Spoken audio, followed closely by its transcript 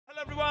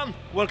everyone,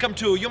 welcome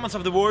to Humans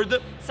of the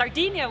World.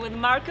 Sardinia with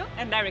Marco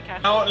and Erica.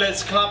 Now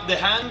let's clap the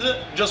hand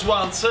just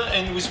once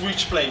and we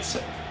switch place.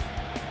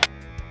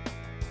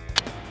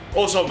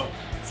 Awesome.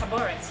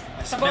 Sabores.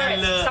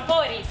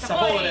 Sapori.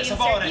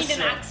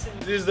 Sardinian accent.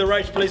 This is the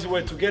right place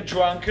where to get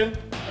drunk.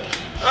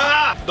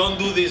 Ah! Don't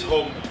do this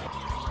home.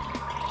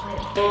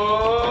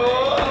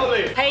 Oh,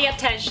 Pay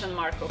attention,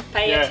 Marco.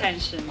 Pay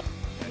attention.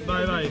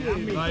 Bye.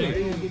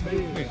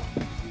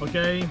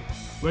 Okay,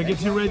 we're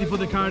getting ready for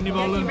the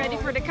carnival. Getting ready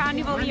for the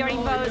carnival here in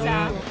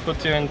Bosa.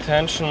 Put your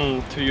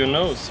intention to your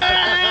nose.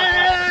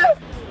 And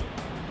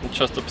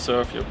just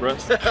observe your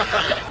breast.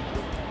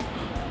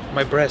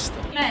 My breast.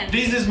 Man.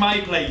 This is my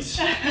place.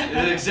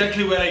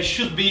 Exactly where I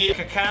should be. Like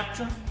a cat.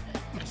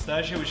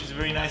 Pistachio, which is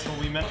very nice for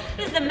women.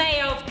 This is the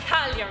mayor of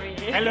Cagliari.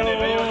 Hello.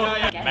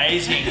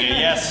 Amazing,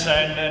 yes.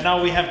 And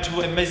now we have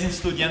two amazing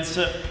students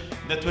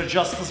that were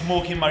just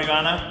smoking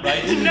marijuana,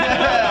 right?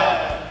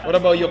 What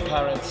about your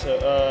parents?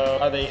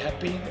 Are they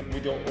happy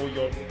with all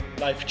your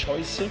life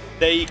choice?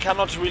 They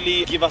cannot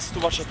really give us too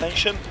much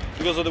attention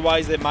because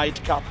otherwise they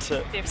might cut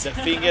their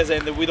fingers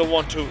and we don't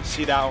want to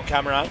see that on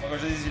camera.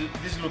 Because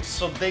this looks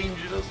so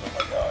dangerous, oh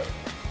my god.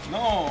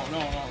 No.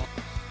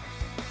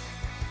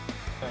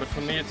 But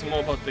for me it's more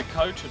about the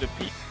culture, the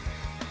people.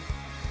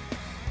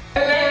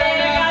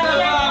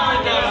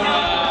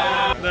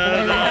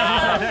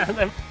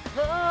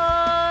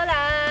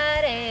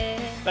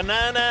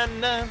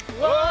 Banana.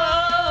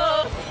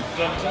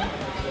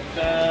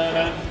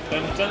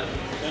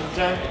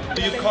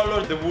 Do you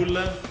color the wool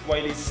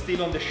while it's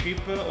still on the ship,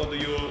 or do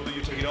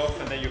you take it off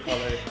and then you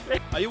color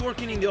it? Are you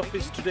working in the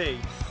office today?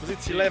 Because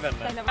it's 11.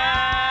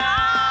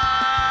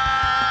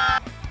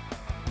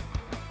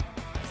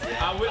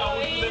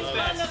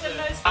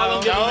 How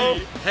long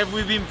have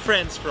we been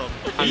friends from?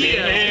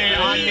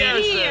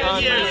 Years.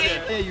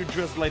 Yeah, you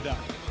dress like that.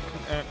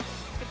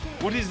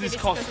 What is this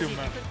costume,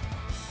 man?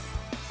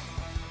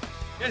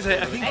 Yes,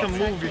 I think I'm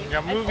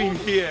moving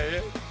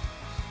here.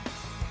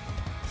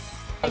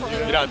 Yeah.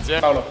 Grazie.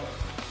 Paolo.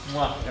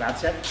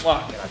 Grazie.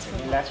 Grazie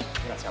mille.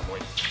 Grazie a voi.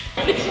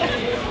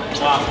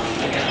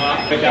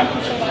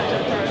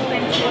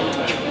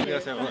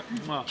 Grazie a voi.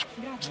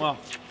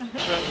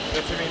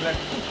 Grazie mille.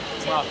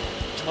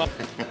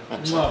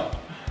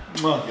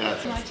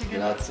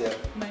 Grazie.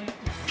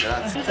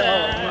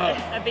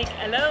 A big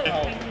hello.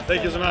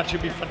 Thank you so much,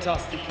 you've been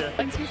fantastic.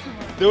 Thank you so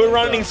much. They were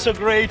running so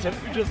great and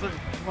we just like,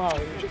 wow,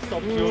 we just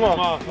stopped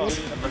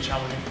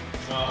Facciamoli.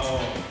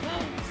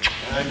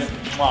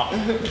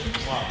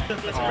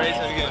 That's great,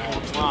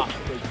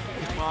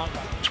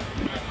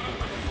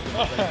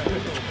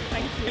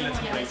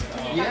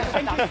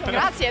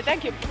 Grazie,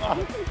 thank you.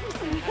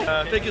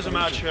 Thank you so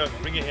much,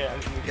 bring it here.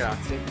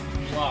 Grazie.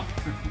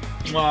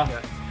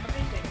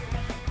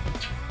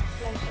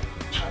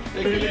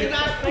 It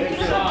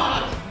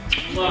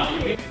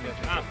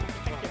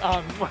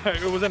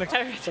was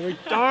so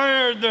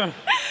tired.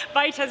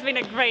 But it has been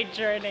a great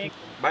journey.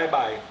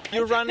 Bye.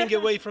 You're running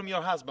away from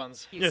your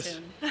husbands. Yes.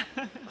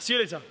 See you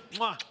later.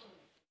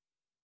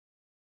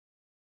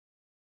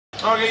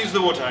 Okay, use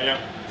the water, yeah.